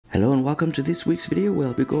Hello and welcome to this week's video where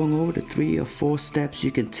I'll be going over the 3 or 4 steps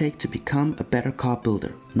you can take to become a better car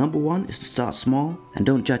builder. Number 1 is to start small and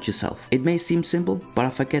don't judge yourself. It may seem simple, but I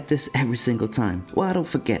forget this every single time. Well, I don't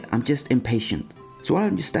forget, I'm just impatient. So why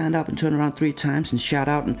don't you stand up and turn around 3 times and shout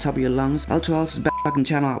out on top of your lungs, "Ultra Ultra's best fucking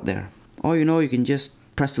channel out there." Or you can just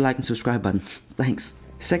press the like and subscribe button. Thanks.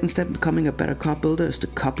 Second step in becoming a better car builder is to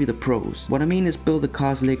copy the pros. What I mean is build the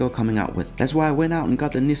cars Lego coming out with. That's why I went out and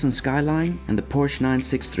got the Nissan Skyline and the Porsche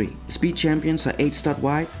 963. The Speed Champions are 8 stud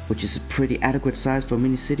wide, which is a pretty adequate size for a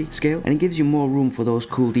mini city scale, and it gives you more room for those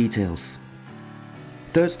cool details.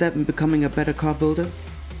 Third step in becoming a better car builder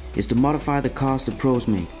is to modify the cars the pros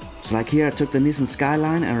made. So like here I took the Nissan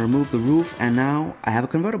Skyline and removed the roof, and now I have a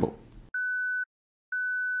convertible.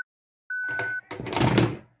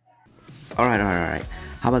 Alright.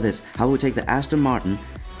 How about this? How about we take the Aston Martin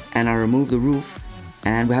and I remove the roof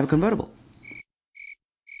and we have a convertible?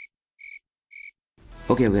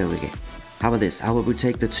 Okay. How about this? How about we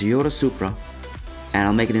take the Toyota Supra and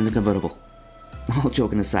I'll make it into convertible? All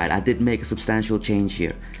joking aside, I did make a substantial change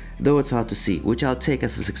here, though it's hard to see, which I'll take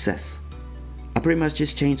as a success. I pretty much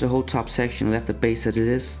just changed the whole top section and left the base as it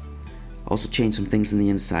is. Also changed some things in the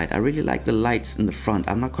inside. I really like the lights in the front.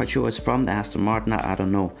 I'm not quite sure it's from the Aston Martin, I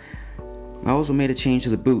don't know. I also made a change to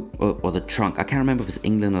the boot, or the trunk. I can't remember if it's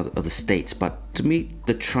England or the States, but to me,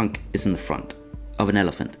 the trunk is in the front of an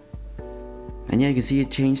elephant. And yeah, you can see it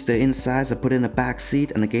changed the insides. I put in a back seat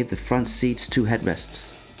and I gave the front seats 2 headrests.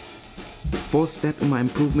 Fourth step in my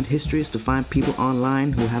improvement history is to find people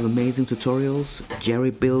online who have amazing tutorials. Jerry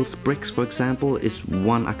Builds Bricks, for example, is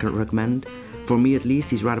one I can recommend. For me at least,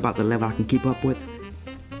 he's right about the level I can keep up with.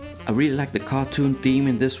 I really like the cartoon theme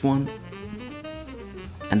in this one,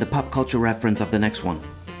 and the pop culture reference of the next one.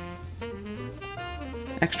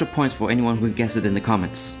 Extra points for anyone who guessed it in the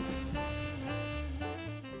comments.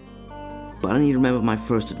 But I need to remember my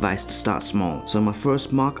first advice to start small. So in my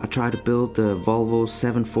first mock, I tried to build the Volvo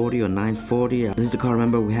 740 or 940. This is the car I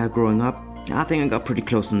remember we had growing up. I think I got pretty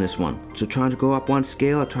close on this one. So trying to go up one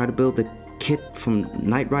scale, I tried to build the kit from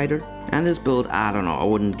Knight Rider. And this build, I don't know, I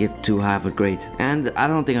wouldn't give too high of a grade. And I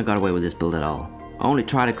don't think I got away with this build at all. I only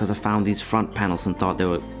tried it because I found these front panels and thought they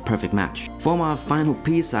were a perfect match. For my final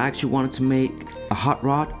piece, I actually wanted to make a hot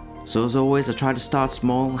rod. So as always, I tried to start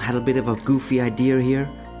small, had a bit of a goofy idea here.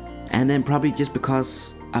 And then probably just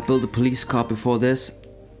because I built a police car before this,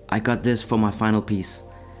 I got this for my final piece,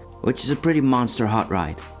 which is a pretty monster hot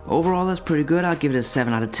ride. Overall, that's pretty good. I'll give it a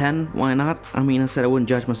 7 out of 10. Why not? I mean, I said I wouldn't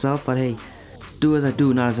judge myself, but hey, do as I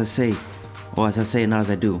do, not as I say. Or as I say, not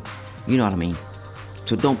as I do. You know what I mean.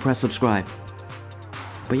 So don't press subscribe.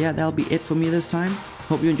 But yeah, that'll be it for me this time.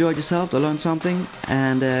 Hope you enjoyed yourself, learned something,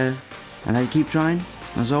 and I keep trying.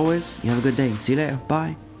 As always, you have a good day. See you later.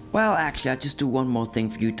 Bye. Well, actually, I'll just do one more thing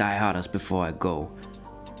for you dieharders before I go.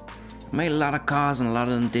 I made a lot of cars and a lot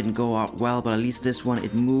of them didn't go out well, but at least this one,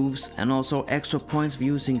 it moves, and also extra points for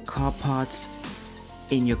using car parts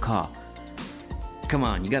in your car. Come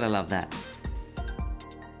on, you gotta love that.